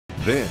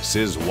This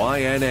is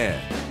YNN,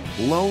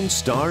 Lone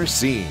Star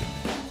Scene.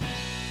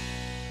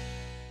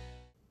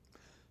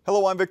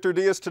 Hello, I'm Victor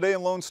Diaz. Today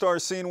in Lone Star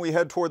Scene, we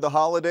head toward the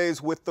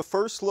holidays with the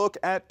first look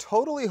at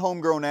totally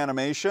homegrown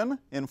animation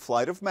in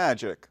Flight of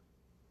Magic.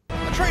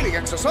 A training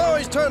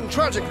exercise turned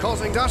tragic,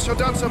 causing Dasher,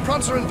 Dancer,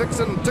 Prancer and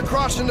Vixen to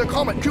crash into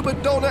Comet,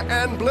 Cupid, Donner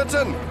and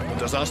Blitzen.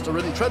 The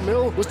disaster-ridden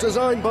treadmill was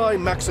designed by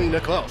Maxine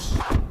Klaus.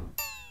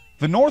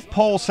 The North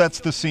Pole sets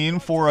the scene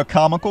for a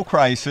comical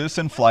crisis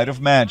in Flight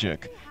of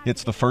Magic.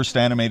 It's the first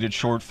animated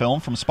short film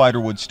from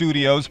Spiderwood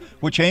Studios,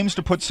 which aims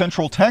to put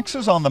Central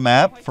Texas on the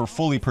map for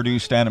fully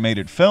produced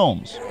animated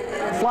films.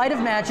 Flight of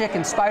Magic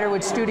and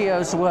Spiderwood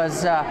Studios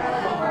was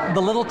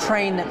the little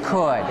train that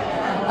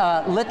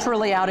could.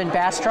 Literally out in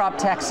Bastrop,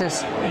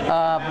 Texas,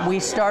 we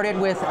started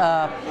with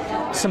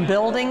some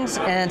buildings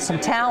and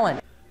some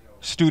talent.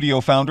 Studio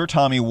founder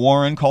Tommy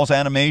Warrren calls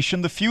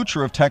animation the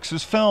future of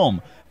Texas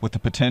film, with the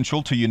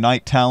potential to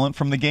unite talent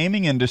from the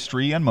gaming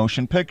industry and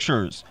motion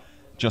pictures.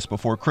 Just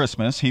before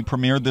Christmas, he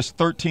premiered this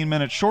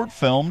 13-minute short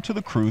film to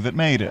the crew that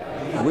made it.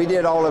 We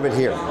did all of it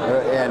here,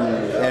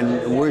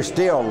 and we're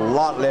still a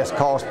lot less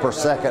cost per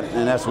second,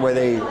 and that's the way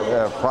they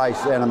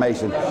price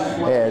animation.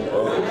 And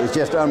it's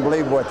just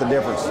unbelievable what the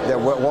difference,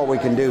 what we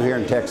can do here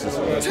in Texas.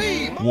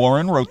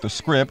 Warren wrote the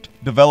script,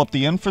 developed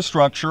the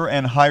infrastructure,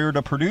 and hired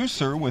a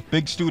producer with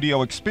big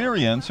studio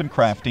experience in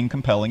crafting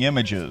compelling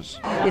images.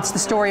 It's the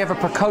story of a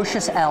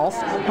precocious elf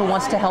who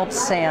wants to help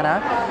Santa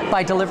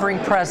by delivering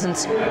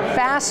presents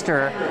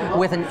faster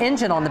with an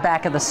engine on the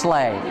back of the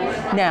sleigh.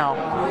 Now,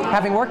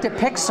 having worked at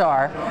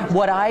Pixar,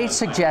 what I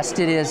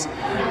suggested is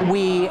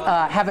we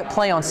have it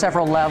play on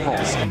several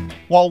levels.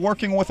 While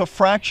working with a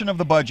fraction of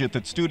the budget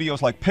that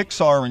studios like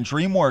Pixar and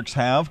Dreamworks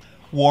have,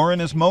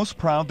 Warren is most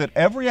proud that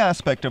every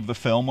aspect of the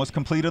film was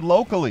completed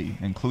locally,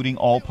 including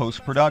all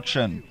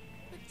post-production.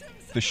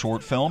 The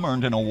short film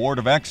earned an Award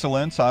of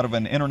Excellence out of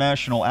an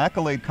international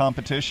accolade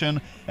competition,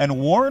 and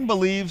Warren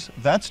believes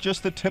that's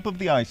just the tip of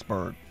the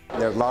iceberg.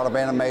 There's a lot of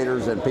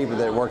animators and people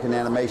that work in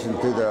animation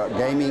through the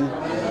gaming,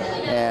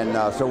 and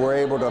so we're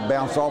able to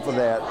bounce off of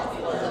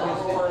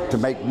that to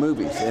make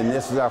movies. And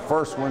this is our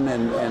first one,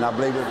 and I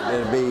believe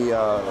it'll be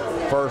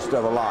first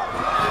of a lot.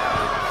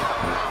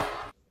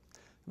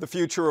 The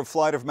future of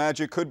Flight of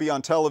Magic could be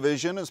on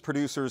television as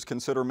producers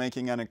consider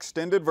making an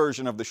extended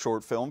version of the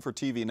short film for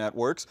TV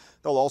networks.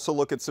 They'll also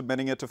look at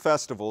submitting it to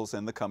festivals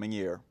in the coming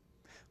year.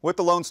 With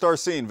the Lone Star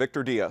Scene,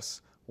 Victor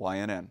Diaz,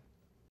 YNN.